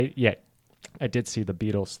Yeah, I did see the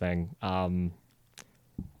Beatles thing.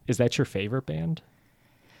 Is that your favorite band?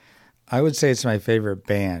 I would say it's my favorite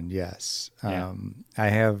band. Yes. Yeah.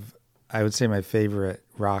 I would say my favorite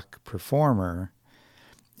rock performer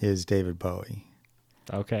is David Bowie.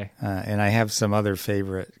 Okay. And I have some other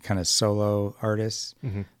favorite kind of solo artists,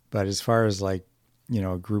 Mm-hmm. but as far as like,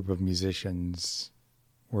 a group of musicians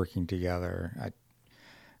working together,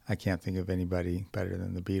 I can't think of anybody better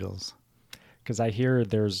than the Beatles. Because I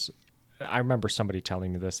remember somebody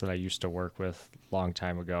telling me this that I used to work with a long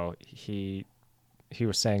time ago. He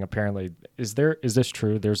was saying apparently, is this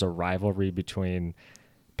true? There's a rivalry between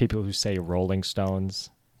people who say Rolling Stones,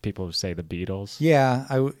 people who say the Beatles. Yeah,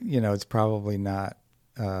 it's probably not,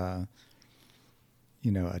 a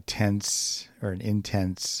tense or an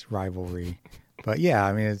intense rivalry, but yeah,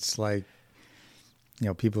 I mean, it's like,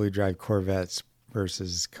 people who drive Corvettes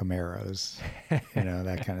versus Camaros,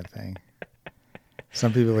 that kind of thing.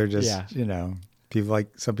 Some people are just, Yeah.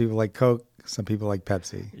 some people like Coke, some people like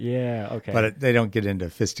Pepsi, Yeah. Okay. but they don't get into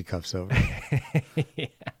fisticuffs over it. Yeah.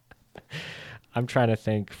 I'm trying to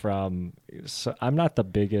think so I'm not the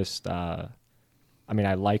biggest, I mean,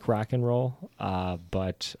 I like rock and roll,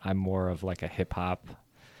 but I'm more of like a hip hop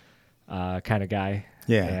kind of guy.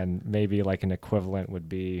 Yeah. And maybe like an equivalent would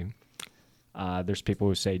be, there's people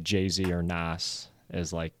who say Jay-Z or Nas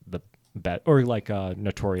as like the bet, or like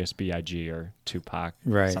Notorious B.I.G. or Tupac,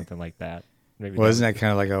 Right. something like that. Maybe Well, isn't that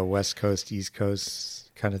kind of like a West Coast, East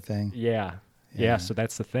Coast kind of thing? Yeah. Yeah. So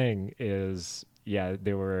that's the thing is, yeah,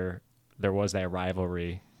 there was that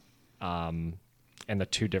rivalry, and the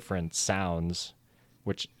two different sounds,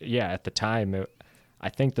 which, yeah, at the time, I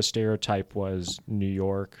think the stereotype was New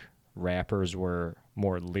York rappers were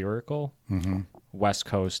more lyrical. Mm-hmm. West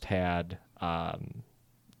Coast had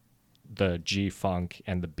the G-funk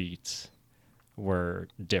and the beats were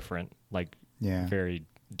different, like Yeah. very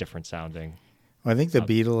different sounding. Well, I think the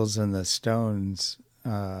Beatles and the Stones,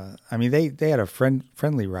 I mean, they had a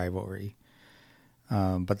friendly rivalry,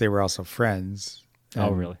 but they were also friends.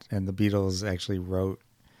 Oh, really? And the Beatles actually wrote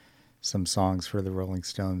some songs for the Rolling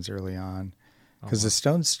Stones early on, because the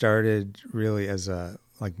Stones started really as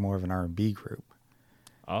like more of an R&B group.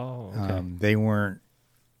 Oh, okay. They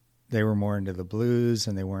were more into the blues,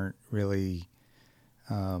 and they weren't really,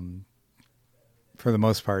 for the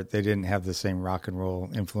most part, they didn't have the same rock and roll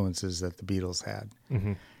influences that the Beatles had.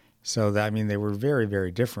 Mm-hmm. So I mean, they were very,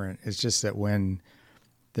 very different. It's just that when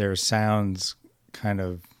their sounds kind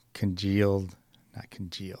of not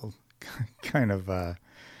congealed, kind of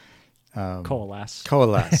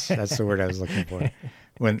Coalesce. That's the word I was looking for.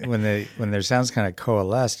 When their sounds kind of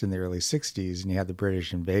coalesced in the early '60s, and you had the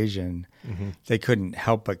British invasion, Mm-hmm. they couldn't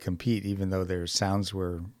help but compete, even though their sounds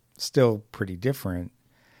were still pretty different.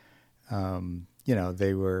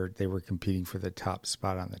 They were competing for the top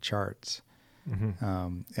spot on the charts.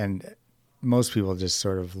 Mm-hmm. And most people just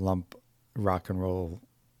sort of lump rock and roll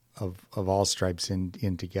of all stripes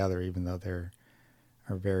in together, even though there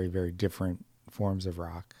are very, very different forms of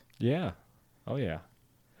rock. Yeah. Oh, yeah.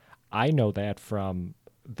 I know that from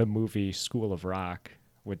the movie School of Rock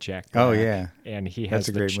with Jack Black. Oh, yeah. And he has That's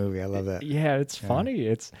a great movie. I love that. Yeah, it's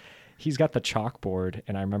funny. He's got the chalkboard,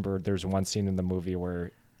 and I remember there's one scene in the movie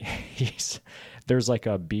where there's like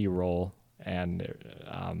a B-roll, and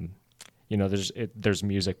there's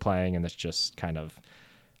music playing, and it's just kind of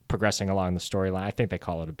progressing along the storyline. I think they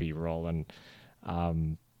call it a B-roll,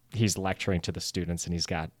 and he's lecturing to the students, and he's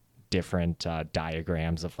got different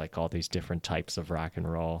diagrams of like all these different types of rock and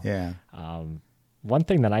roll. Yeah. One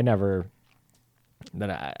thing that I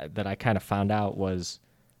kind of found out was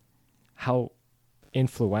how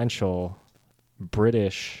influential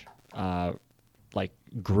British like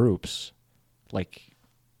groups like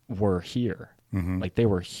were here. Mm-hmm. Like they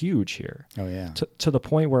were huge here. Oh, yeah. To the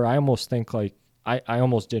point where I almost think like I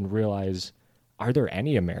almost didn't realize, are there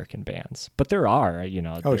any American bands? But there are,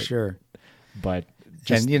 Oh, sure. But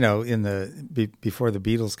just, and before the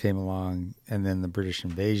Beatles came along, and then the British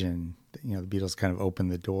invasion, the Beatles kind of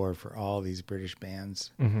opened the door for all these British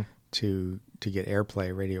bands mm-hmm. to get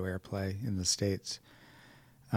radio airplay in the States.